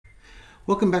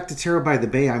Welcome back to Terror by the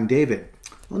Bay. I'm David.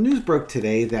 Well, news broke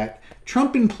today that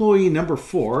Trump employee number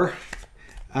 4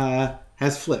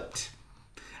 has flipped.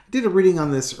 I did a reading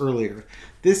on this earlier.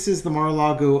 This is the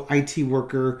Mar-a-Lago IT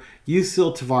worker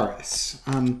Yuscil Tavares.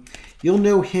 You'll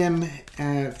know him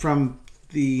from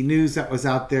the news that was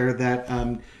out there that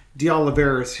Carlos de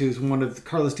Oliveira,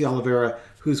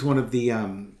 who's one of the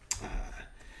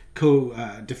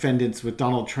co-defendants with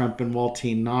Donald Trump and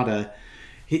Waltine Nada,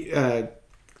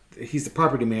 he's the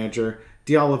property manager.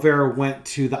 De Oliveira went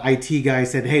to the IT guy and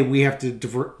said, hey, we have to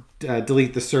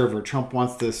delete the server. Trump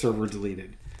wants the server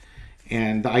deleted.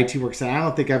 And the IT worker said, I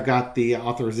don't think I've got the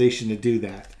authorization to do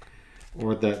that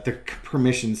or the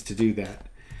permissions to do that.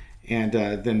 And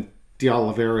then De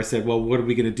Oliveira said, well, what are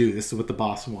we going to do? This is what the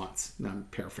boss wants. And I'm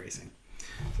paraphrasing.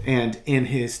 And in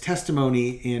his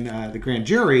testimony in the grand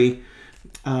jury,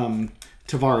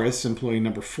 Tavares, employee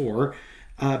number 4,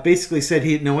 basically said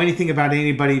he didn't know anything about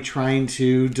anybody trying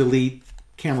to delete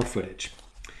camera footage.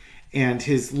 And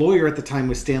his lawyer at the time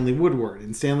was Stanley Woodward.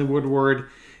 And Stanley Woodward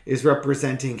is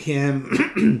representing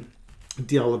him,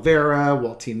 De Oliveira,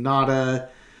 Waltine Nada,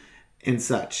 and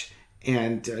such.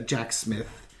 And Jack Smith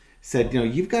said,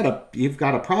 you've got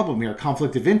a problem here, a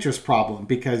conflict of interest problem,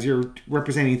 because you're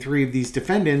representing 3 of these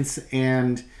defendants.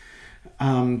 And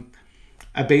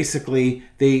basically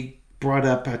they brought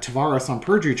up Tavares on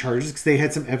perjury charges because they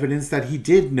had some evidence that he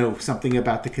did know something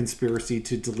about the conspiracy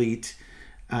to delete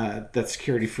that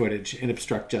security footage and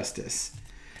obstruct justice.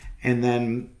 And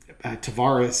then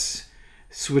Tavares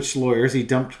switched lawyers. He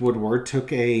dumped Woodward,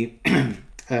 took a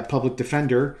public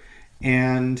defender,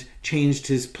 and changed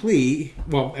his plea.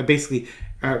 Well, basically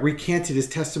recanted his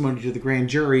testimony to the grand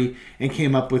jury and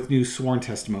came up with new sworn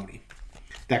testimony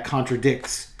that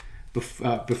contradicts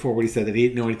before what he said, that he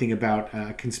didn't know anything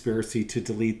about conspiracy to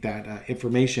delete that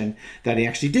information, that he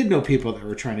actually did know people that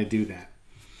were trying to do that.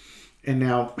 And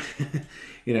now,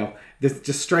 this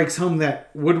just strikes home that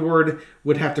Woodward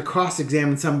would have to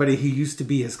cross-examine somebody who used to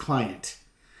be his client.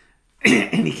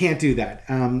 And he can't do that.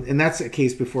 And that's a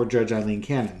case before Judge Aileen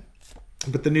Cannon.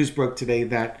 But the news broke today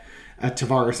that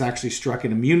Tavares actually struck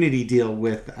an immunity deal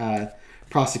with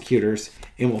prosecutors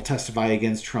and will testify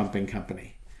against Trump and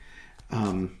company.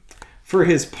 For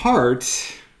his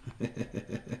part,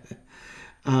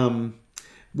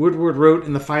 Woodward wrote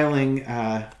in the filing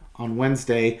on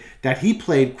Wednesday that he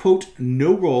played, quote,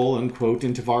 no role, unquote,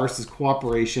 in Tavares'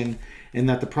 cooperation, and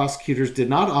that the prosecutors did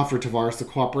not offer Tavares the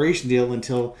cooperation deal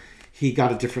until he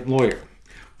got a different lawyer.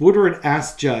 Woodward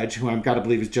asked Judge, who I've got to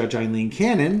believe is Judge Aileen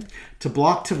Cannon, to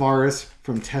block Tavares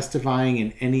from testifying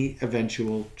in any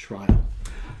eventual trial.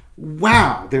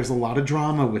 Wow, there's a lot of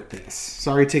drama with this.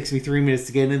 Sorry it takes me 3 minutes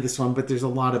to get into this one, but there's a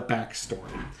lot of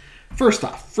backstory. First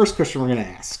question we're going to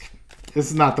ask. This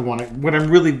is not the one. What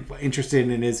I'm really interested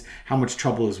in is how much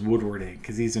trouble is Woodward in,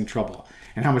 because he's in trouble.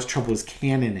 And how much trouble is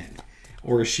Cannon in,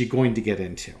 or is she going to get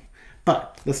into?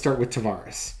 But let's start with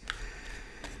Tavares.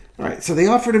 All right, so they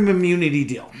offered him an immunity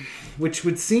deal, which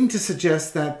would seem to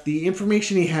suggest that the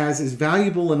information he has is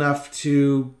valuable enough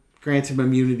to grant him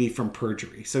immunity from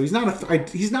perjury. So he's not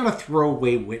a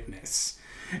throwaway witness.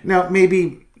 Now,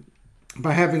 maybe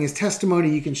by having his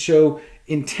testimony, you can show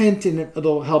intent and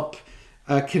it'll help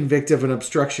convict of an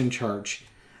obstruction charge.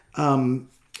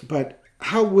 But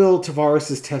how will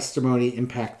Tavares' testimony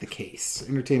impact the case?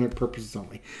 Entertainment purposes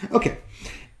only. Okay.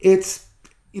 It's,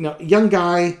 a young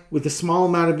guy with a small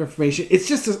amount of information.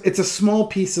 It's a small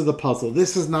piece of the puzzle.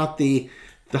 This is not the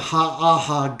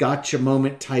aha gotcha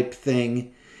moment type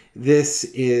thing. This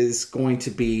is going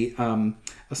to be a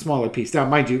smaller piece. Now,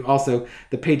 mind you, also,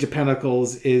 the Page of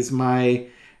Pentacles is my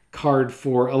card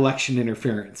for election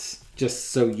interference,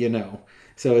 just so you know.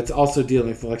 So it's also dealing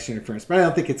with election interference. But I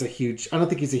don't think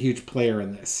he's a huge player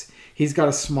in this. He's got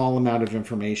a small amount of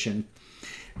information.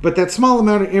 But that small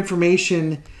amount of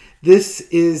information, this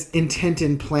is intent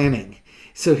and planning.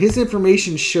 So his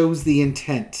information shows the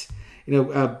intent.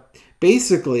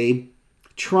 Basically,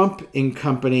 Trump and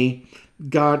company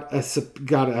got a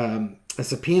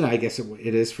subpoena, I guess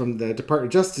it is, from the Department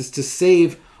of Justice to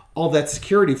save all that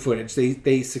security footage.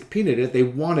 They subpoenaed it. They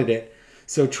wanted it.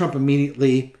 So Trump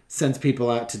immediately sends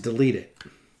people out to delete it.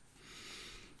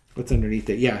 What's underneath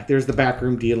it? Yeah, there's the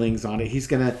backroom dealings on it.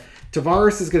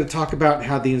 Tavares is going to talk about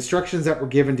how the instructions that were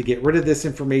given to get rid of this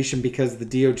information because the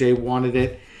DOJ wanted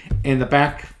it, and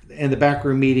the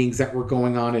backroom meetings that were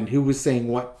going on, and who was saying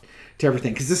what to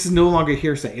everything. Because this is no longer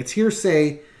hearsay. It's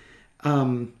hearsay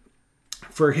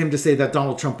for him to say that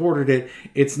Donald Trump ordered it.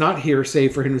 It's not hearsay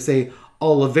for him to say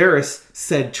Oliveris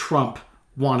said Trump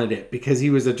wanted it, because he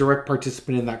was a direct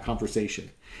participant in that conversation.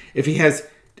 If he has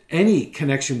any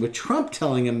connection with Trump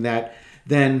telling him that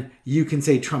then you can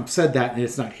say Trump said that and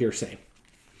it's not hearsay.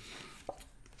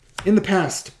 In the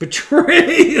past,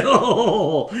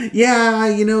 betrayal. Yeah,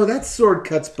 you know, that sword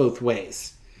cuts both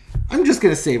ways. I'm just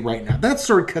going to say right now, that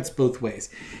sword cuts both ways.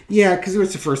 Yeah, because it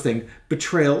was the first thing.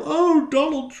 Betrayal. Oh,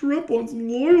 Donald Trump wants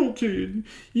loyalty.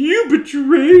 You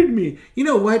betrayed me. You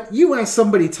know what? You asked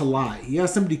somebody to lie. You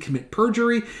asked somebody to commit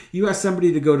perjury. You asked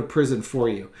somebody to go to prison for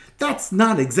you. That's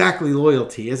not exactly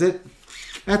loyalty, is it?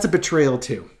 That's a betrayal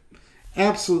too.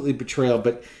 Absolutely betrayal.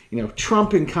 But, you know,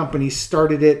 Trump and company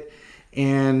started it,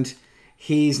 and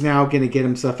he's now going to get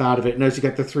himself out of it. Notice you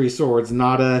got the three swords,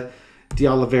 Nada, De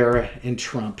Oliveira, and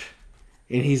Trump.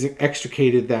 And he's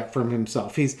extricated that from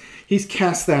himself. He's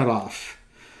cast that off.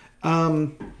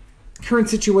 Current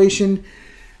situation,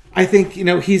 I think, you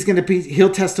know, he'll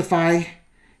testify.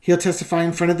 He'll testify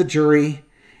in front of the jury.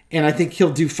 And I think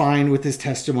he'll do fine with his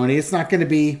testimony. It's not going to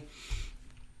be...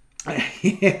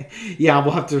 yeah,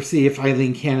 we'll have to see if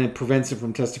Aileen Cannon prevents him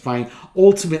from testifying.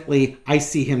 Ultimately, I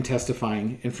see him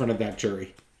testifying in front of that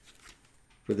jury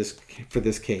for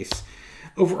this case.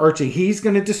 Overarching, he's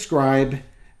going to describe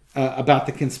about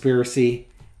the conspiracy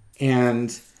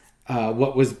and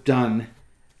what was done.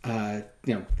 You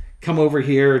know, come over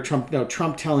here.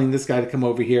 Trump telling this guy to come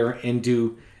over here and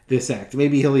do this act.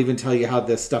 Maybe he'll even tell you how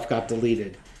this stuff got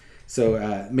deleted.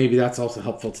 So maybe that's also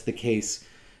helpful to the case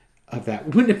of that.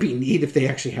 Wouldn't it be neat if they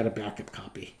actually had a backup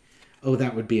copy? Oh,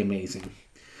 that would be amazing.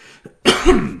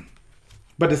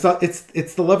 But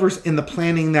it's the levers in the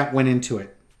planning that went into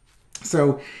it.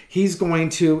 So he's going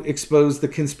to expose the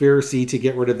conspiracy to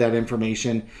get rid of that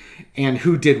information and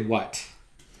who did what.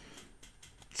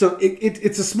 So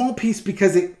it's a small piece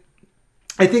because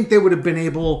I think they would have been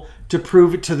able to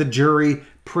prove it to the jury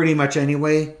pretty much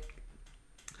anyway.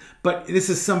 But this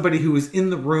is somebody who was in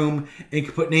the room and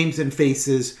could put names and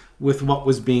faces with what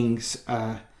was being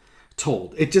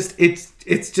told.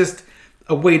 It's just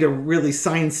a way to really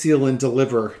sign, seal, and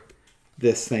deliver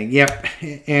this thing. Yep,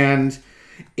 and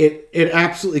it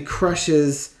absolutely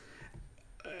crushes.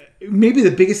 Maybe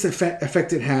the biggest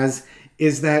effect it has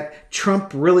is that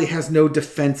Trump really has no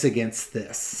defense against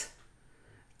this.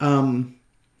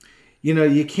 You know,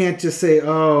 you can't just say,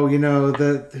 oh, you know,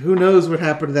 who knows what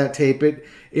happened to that tape.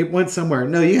 It went somewhere.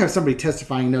 No, you have somebody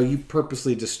testifying, no, you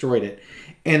purposely destroyed it.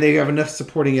 And they have enough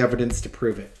supporting evidence to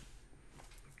prove it.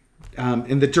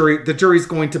 And the jury's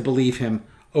going to believe him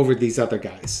over these other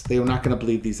guys. They are not going to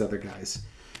believe these other guys.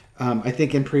 I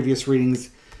think in previous readings,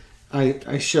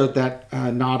 I showed that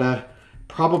Nada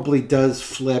probably does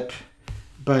flip,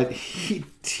 but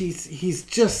he's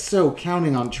just so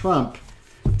counting on Trump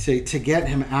to get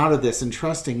him out of this and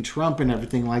trusting Trump and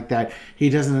everything like that. He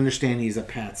doesn't understand he's a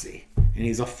patsy and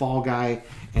he's a fall guy,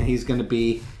 and he's going to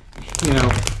be, you know,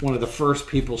 one of the first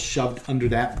people shoved under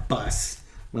that bus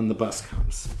when the bus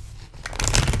comes.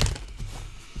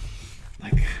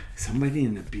 Like somebody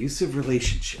in an abusive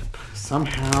relationship,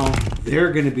 somehow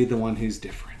they're going to be the one who's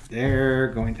different. They're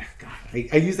going to, God,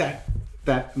 I use that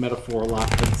metaphor a lot,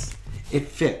 but it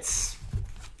fits.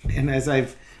 And as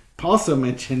I've also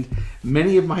mentioned,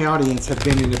 many of my audience have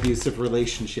been in abusive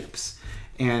relationships,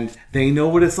 and they know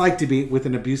what it's like to be with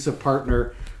an abusive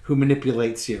partner who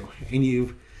manipulates you. And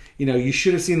you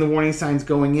should have seen the warning signs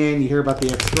going in. You hear about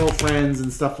the ex-girlfriends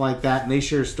and stuff like that, and they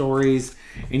share stories,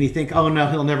 and you think, oh no,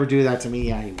 he'll never do that to me.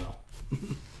 Yeah, he will.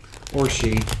 Or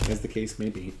she, as the case may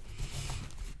be.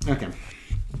 Okay.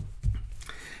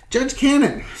 Judge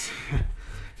Cannon.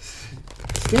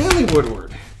 Stanley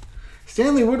Woodward.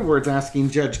 Stanley Woodward's asking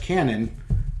Judge Cannon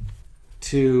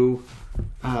to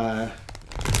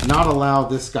not allow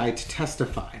this guy to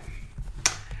testify.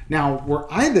 Now,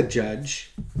 were I the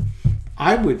judge,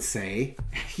 I would say,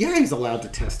 yeah, he's allowed to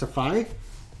testify.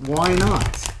 Why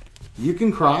not? You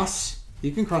can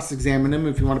cross-examine him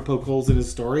if you want to poke holes in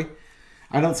his story.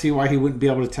 I don't see why he wouldn't be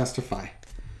able to testify.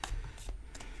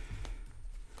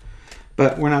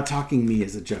 But we're not talking me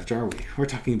as a judge, are we? We're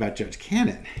talking about Judge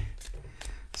Cannon.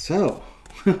 So,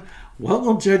 what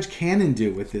will Judge Cannon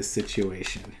do with this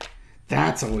situation?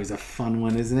 That's always a fun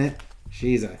one, isn't it?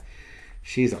 She's a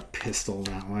pistol,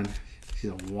 that one. She's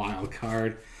a wild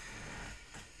card.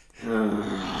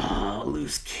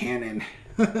 Loose cannon.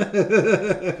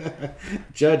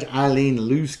 Judge Aileen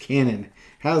Loose Cannon.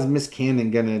 How's Miss Cannon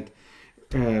gonna...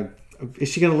 is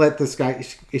she gonna let this guy...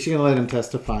 Is she gonna let him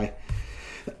testify?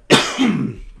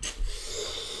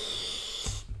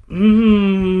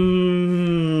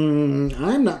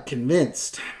 I'm not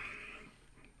convinced.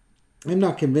 I'm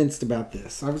not convinced about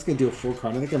this. I was going to do a full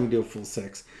card. I think I'm going to do a full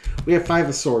 6. We have 5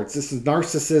 of Swords. This is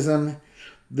narcissism.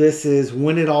 This is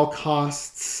win at all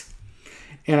costs.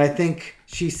 And I think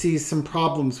she sees some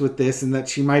problems with this, and that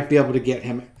she might be able to get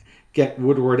him get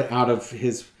Woodward out of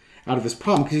his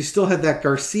problem, because he still had that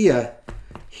Garcia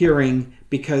hearing,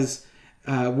 because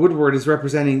Woodward is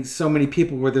representing so many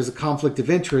people where there's a conflict of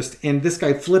interest, and this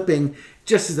guy flipping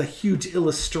just is a huge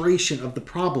illustration of the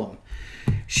problem.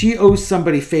 She owes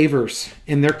somebody favors,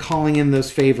 and they're calling in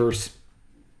those favors.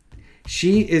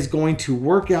 She is going to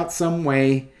work out some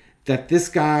way that this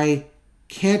guy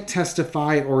can't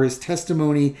testify, or his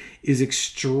testimony is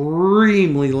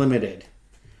extremely limited.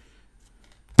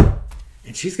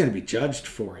 And she's going to be judged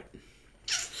for it.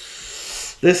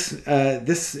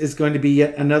 This is going to be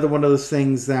yet another one of those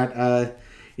things that,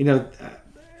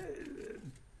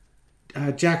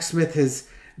 Jack Smith has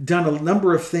done a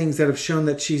number of things that have shown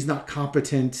that she's not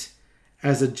competent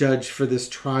as a judge for this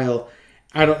trial.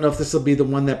 I don't know if this will be the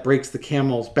one that breaks the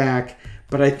camel's back,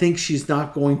 but I think she's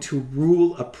not going to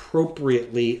rule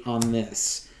appropriately on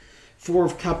this. 4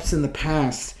 of Cups in the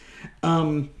past.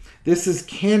 This is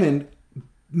Cannon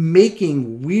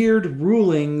making weird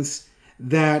rulings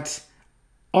that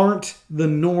aren't the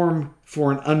norm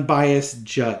for an unbiased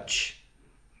judge.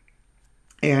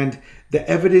 And the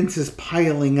evidence is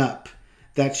piling up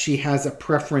that she has a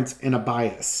preference and a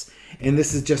bias. And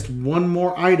this is just one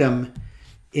more item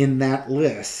in that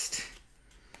list.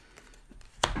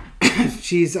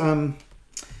 She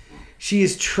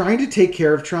is trying to take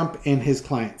care of Trump and his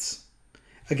clients.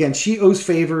 Again, she owes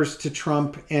favors to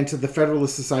Trump and to the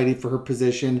Federalist Society for her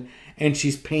position, and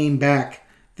she's paying back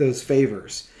those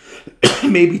favors.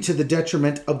 Maybe to the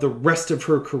detriment of the rest of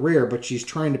her career, but she's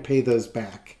trying to pay those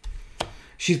back.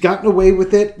 She's gotten away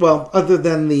with it, well, other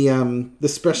than the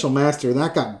special master,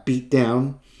 that got beat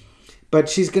down. But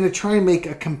she's going to try and make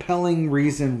a compelling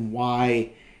reason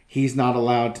why he's not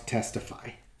allowed to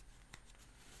testify.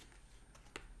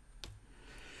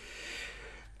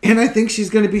 And I think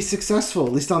she's going to be successful,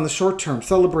 at least on the short term.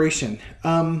 Celebration.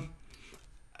 Now,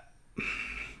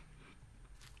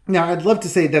 I'd love to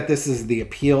say that this is the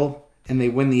appeal, and they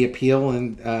win the appeal,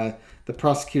 and the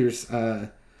prosecutors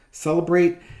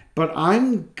celebrate. But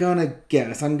I'm going to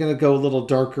guess, I'm going to go a little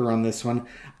darker on this one.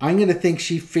 I'm going to think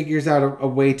she figures out a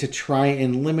way to try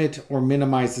and limit or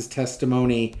minimize his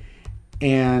testimony,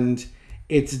 and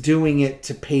it's doing it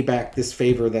to pay back this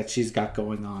favor that she's got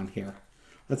going on here.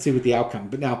 Let's see what the outcome.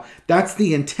 But now, that's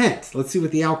the intent. Let's see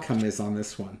what the outcome is on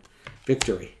this one.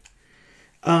 Victory.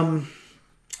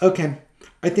 Okay.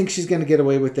 I think she's going to get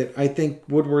away with it. I think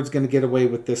Woodward's going to get away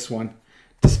with this one,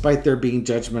 despite there being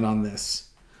judgment on this.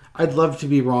 I'd love to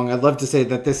be wrong. I'd love to say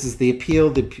that this is the appeal,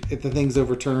 the thing's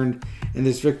overturned, and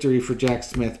there's victory for Jack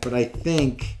Smith. But I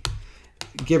think,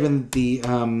 given the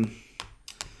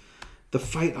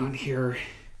fight on here,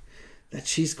 that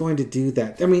she's going to do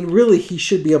that. I mean, really, he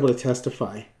should be able to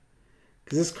testify,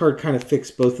 because this card kind of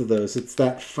fixed both of those. It's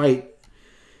that fight.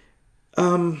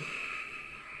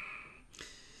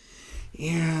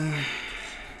 Yeah,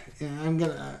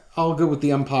 I'll go with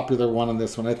the unpopular one on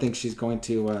this one. I think she's going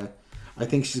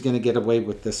to get away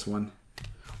with this one,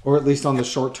 or at least on the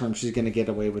short term, she's going to get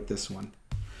away with this one.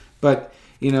 But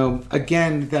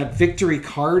again, that victory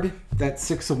card, that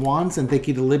 6 of Wands, and thank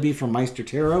you to Libby from Meister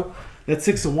Tarot. That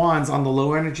 6 of Wands on the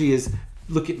low energy is,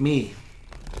 look at me.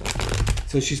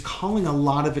 So she's calling a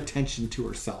lot of attention to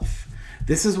herself.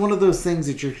 This is one of those things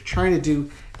that you're trying to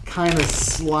do kind of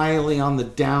slyly on the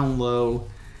down low,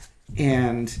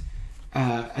 and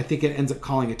I think it ends up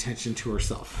calling attention to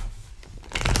herself.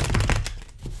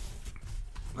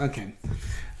 Okay.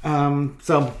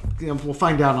 So we'll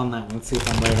find out on that one. Let's see if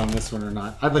I'm right on this one or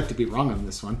not. I'd like to be wrong on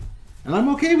this one, and I'm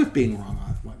okay with being wrong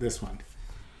on this one.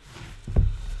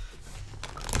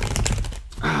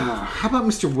 How about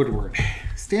Mr. Woodward?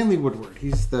 Stanley Woodward.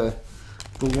 He's the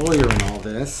lawyer in all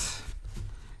this.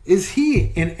 Is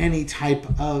he in any type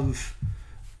of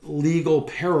legal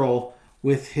peril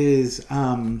with his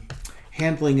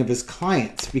handling of his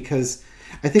clients? Because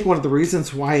I think one of the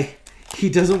reasons why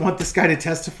he doesn't want this guy to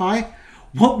testify,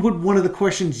 what would one of the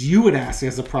questions you would ask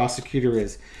as a prosecutor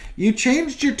is? You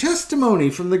changed your testimony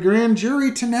from the grand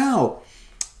jury to now.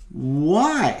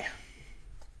 Why?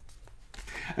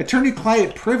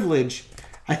 Attorney-client privilege,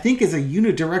 I think, is a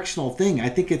unidirectional thing. I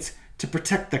think it's to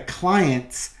protect the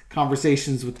client's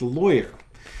conversations with the lawyer.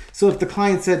 So if the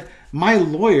client said, my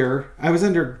lawyer, I was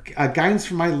under guidance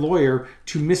from my lawyer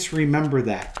to misremember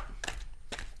that.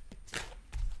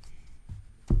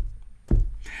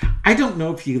 I don't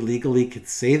know if you legally could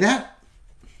say that.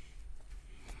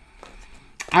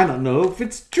 I don't know if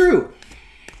it's true.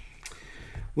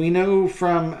 We know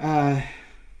from,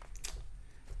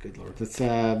 good Lord, that's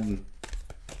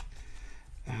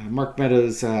Mark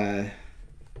Meadows,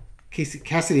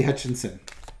 Cassidy Hutchinson.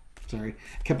 Sorry.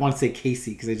 I kept wanting to say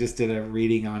Casey because I just did a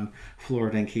reading on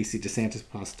Florida and Casey DeSantis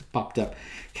popped up.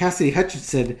 Cassidy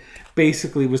Hutchinson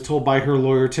basically was told by her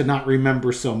lawyer to not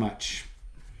remember so much.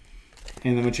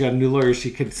 And then when she got a new lawyer,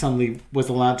 she could suddenly was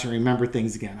allowed to remember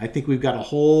things again. I think we've got a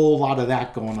whole lot of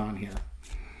that going on here.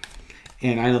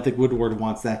 And I don't think Woodward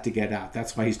wants that to get out.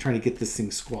 That's why he's trying to get this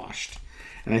thing squashed.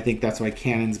 And I think that's why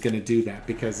Cannon's going to do that,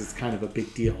 because it's kind of a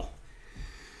big deal.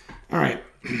 All right.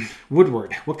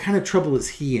 Woodward, what kind of trouble is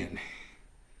he in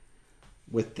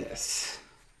with this?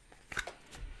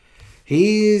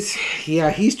 He's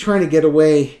trying to get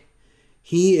away.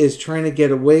 He is trying to get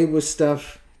away with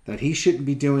stuff that he shouldn't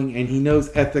be doing, and he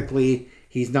knows ethically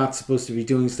he's not supposed to be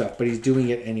doing stuff, but he's doing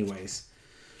it anyways.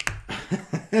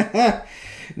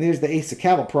 There's the ace of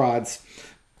cattle prods.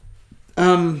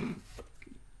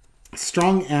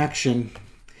 Strong action.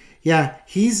 Yeah,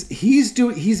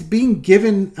 he's being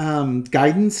given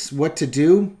guidance what to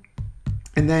do,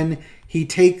 and then he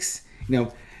takes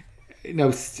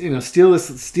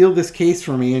steal this case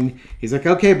from me, and he's like,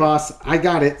 okay, boss, I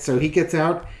got it. So he gets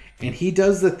out and he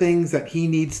does the things that he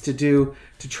needs to do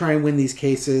to try and win these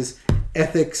cases.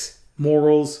 Ethics,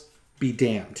 morals, be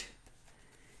damned.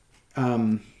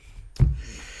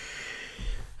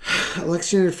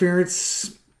 Election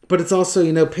interference, but it's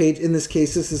also, Page, in this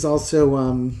case, this is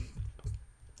also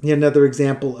another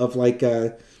example of like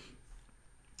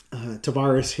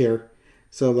Tavares here.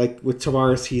 So like with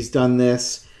Tavares, he's done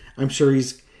this. I'm sure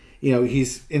he's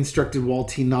instructed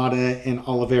Walty, Nada, and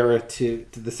Oliveira to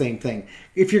the same thing.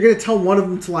 If you're going to tell one of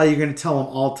them to lie, you're going to tell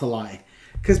them all to lie.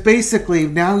 Because basically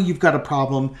now you've got a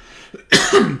problem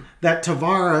that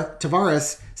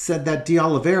Tavares said that De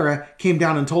Oliveira came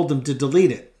down and told him to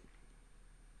delete it.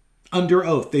 Under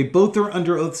oath. They both are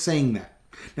under oath saying that.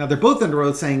 Now they're both under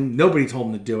oath saying nobody told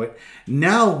them to do it.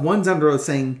 Now one's under oath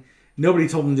saying nobody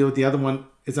told him to do it. The other one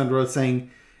is under oath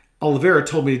saying Oliveira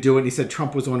told me to do it, and he said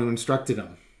Trump was the one who instructed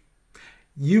him.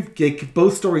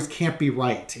 Both stories can't be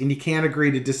right, and you can't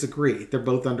agree to disagree. They're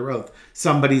both under oath.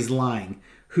 Somebody's lying.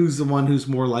 Who's the one who's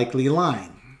more likely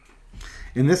lying?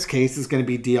 In this case, it's going to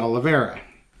be De Oliveira.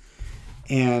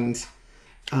 And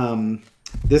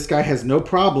this guy has no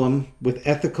problem with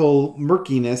ethical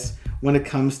murkiness when it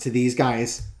comes to these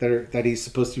guys that he's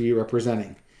supposed to be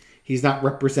representing. He's not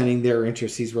representing their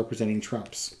interests. He's representing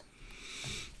Trump's.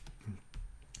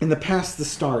 In the past, the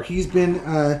star. He's been...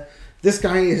 this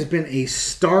guy has been a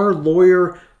star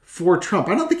lawyer for Trump.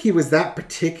 I don't think he was that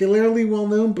particularly well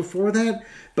known before that,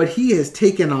 but he has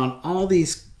taken on all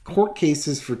these court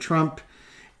cases for Trump.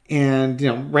 And,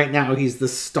 right now he's the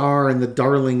star and the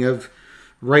darling of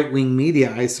right-wing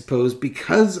media, I suppose,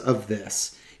 because of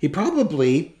this. He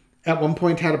probably, at one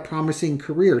point, had a promising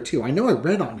career, too. I know I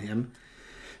read on him.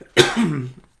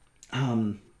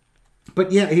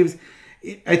 But, yeah,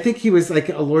 I think he was like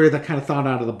a lawyer that kind of thought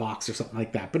out of the box or something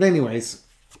like that. But anyways,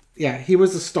 yeah, he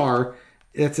was a star.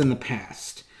 That's in the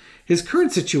past. His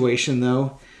current situation,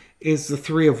 though, is the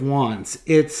Three of Wands.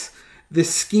 It's the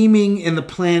scheming and the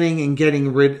planning and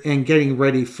getting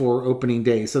ready for opening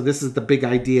day. So this is the big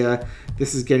idea.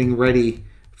 This is getting ready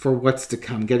for what's to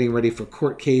come. Getting ready for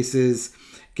court cases.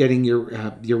 Getting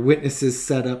your witnesses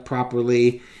set up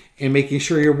properly. And making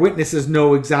sure your witnesses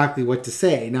know exactly what to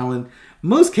say. Now, in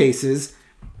most cases,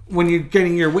 when you're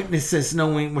getting your witnesses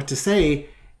knowing what to say,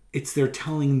 it's they're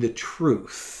telling the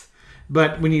truth.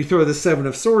 But when you throw the Seven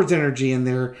of Swords energy in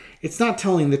there, it's not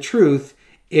telling the truth.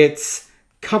 It's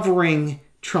covering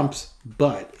Trump's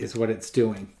butt is what it's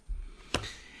doing.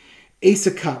 Ace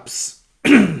of Cups.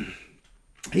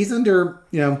 He's under,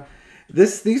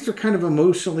 these are kind of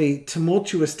emotionally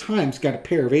tumultuous times. Got a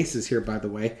pair of aces here, by the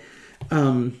way.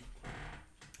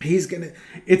 It's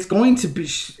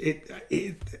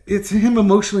him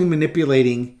emotionally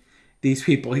manipulating these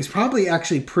people. He's probably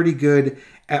actually pretty good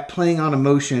at playing on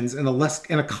emotions in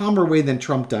a calmer way than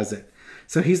Trump does it.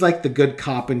 So he's like the good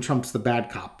cop and Trump's the bad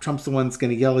cop. Trump's the one that's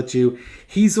going to yell at you.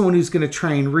 He's the one who's going to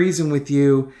try and reason with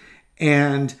you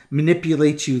and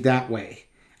manipulate you that way.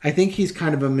 I think he's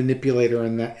kind of a manipulator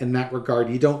in that regard.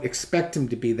 You don't expect him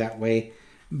to be that way,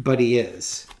 but he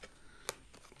is.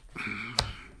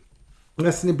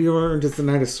 Lesson to be learned is the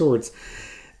Knight of Swords.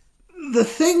 The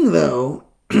thing, though,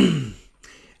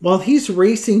 while he's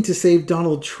racing to save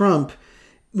Donald Trump,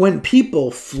 when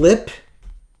people flip,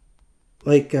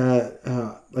 like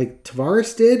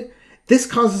Tavares did, this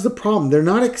causes a problem. They're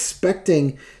not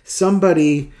expecting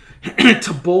somebody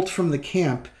to bolt from the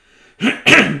camp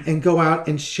and go out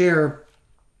and share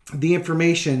the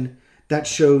information that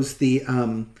shows the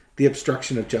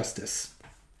obstruction of justice.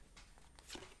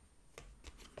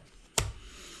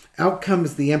 Out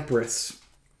comes the Empress.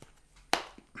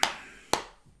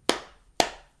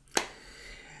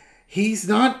 He's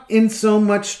not in so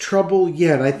much trouble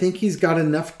yet. I think he's got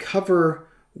enough cover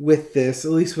with this,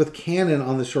 at least with Cannon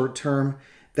on the short term,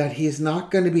 that he's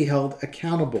not going to be held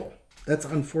accountable. That's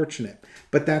unfortunate.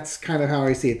 But that's kind of how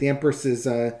I see it. The Empress is,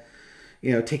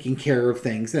 taking care of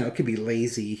things. It could be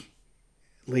laziness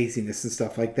and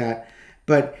stuff like that.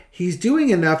 But he's doing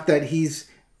enough that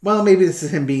maybe this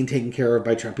is him being taken care of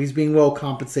by Trump. He's being well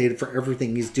compensated for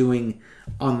everything he's doing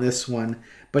on this one.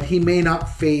 But he may not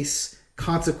face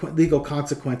legal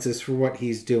consequences for what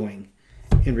he's doing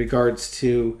in regards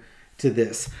to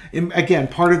this. And again,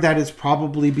 part of that is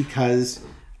probably because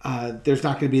there's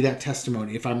not going to be that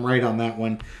testimony, if I'm right on that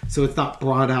one. So it's not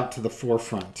brought out to the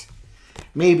forefront.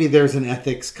 Maybe there's an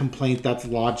ethics complaint that's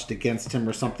lodged against him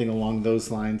or something along those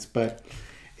lines. But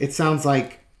it sounds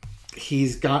like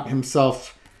he's got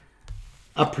himself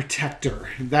a protector.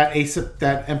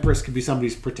 That Empress could be somebody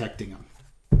who's protecting him.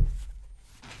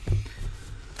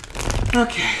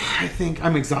 Okay, I think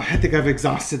I've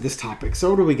exhausted this topic. So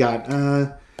what do we got?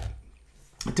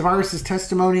 Tavares'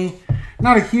 testimony,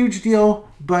 not a huge deal,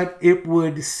 but it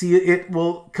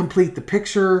will complete the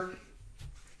picture.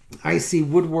 I see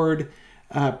Woodward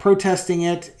protesting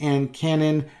it and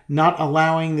Cannon not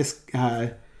allowing this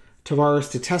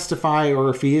Tavares to testify, or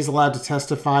if he is allowed to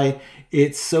testify,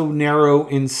 it's so narrow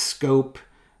in scope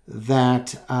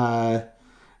that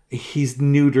he's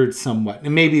neutered somewhat.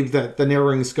 And maybe the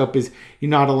narrowing scope is you're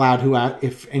not allowed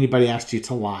if anybody asked you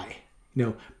to lie.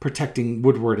 Protecting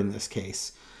Woodward in this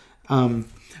case.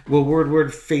 Will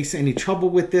Woodward face any trouble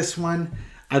with this one?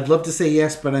 I'd love to say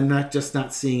yes, but I'm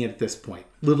not seeing it at this point.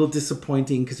 Little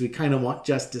disappointing because we kind of want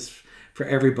justice for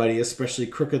everybody, especially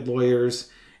crooked lawyers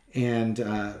and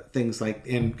things like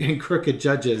and crooked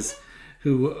judges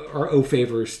who owe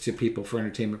favors to people for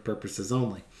entertainment purposes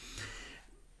only.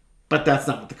 But that's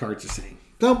not what the cards are saying.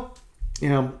 So,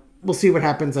 we'll see what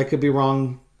happens. I could be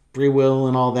wrong. Free will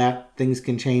and all that. Things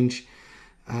can change.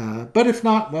 But if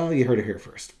not, well, you heard it here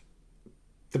first.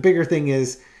 The bigger thing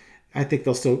is, I think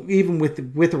they'll still, even with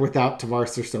or without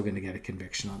Tavares, they're still going to get a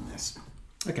conviction on this.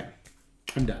 Okay,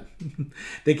 I'm done.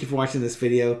 Thank you for watching this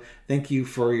video. Thank you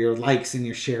for your likes and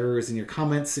your shares and your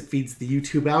comments. It feeds the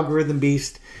YouTube algorithm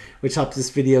beast, which helps this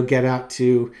video get out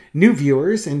to new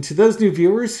viewers. And to those new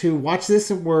viewers who watch this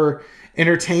and were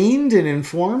entertained and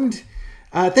informed,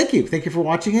 thank you. Thank you for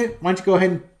watching it. Why don't you go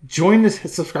ahead and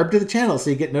subscribe to the channel so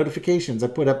you get notifications. I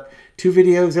put up 2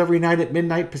 videos every night at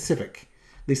midnight Pacific.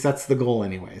 At least that's the goal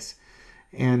anyways.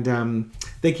 And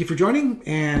thank you for joining,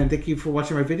 and thank you for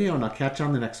watching my video, and I'll catch you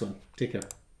on the next one. Take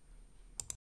care.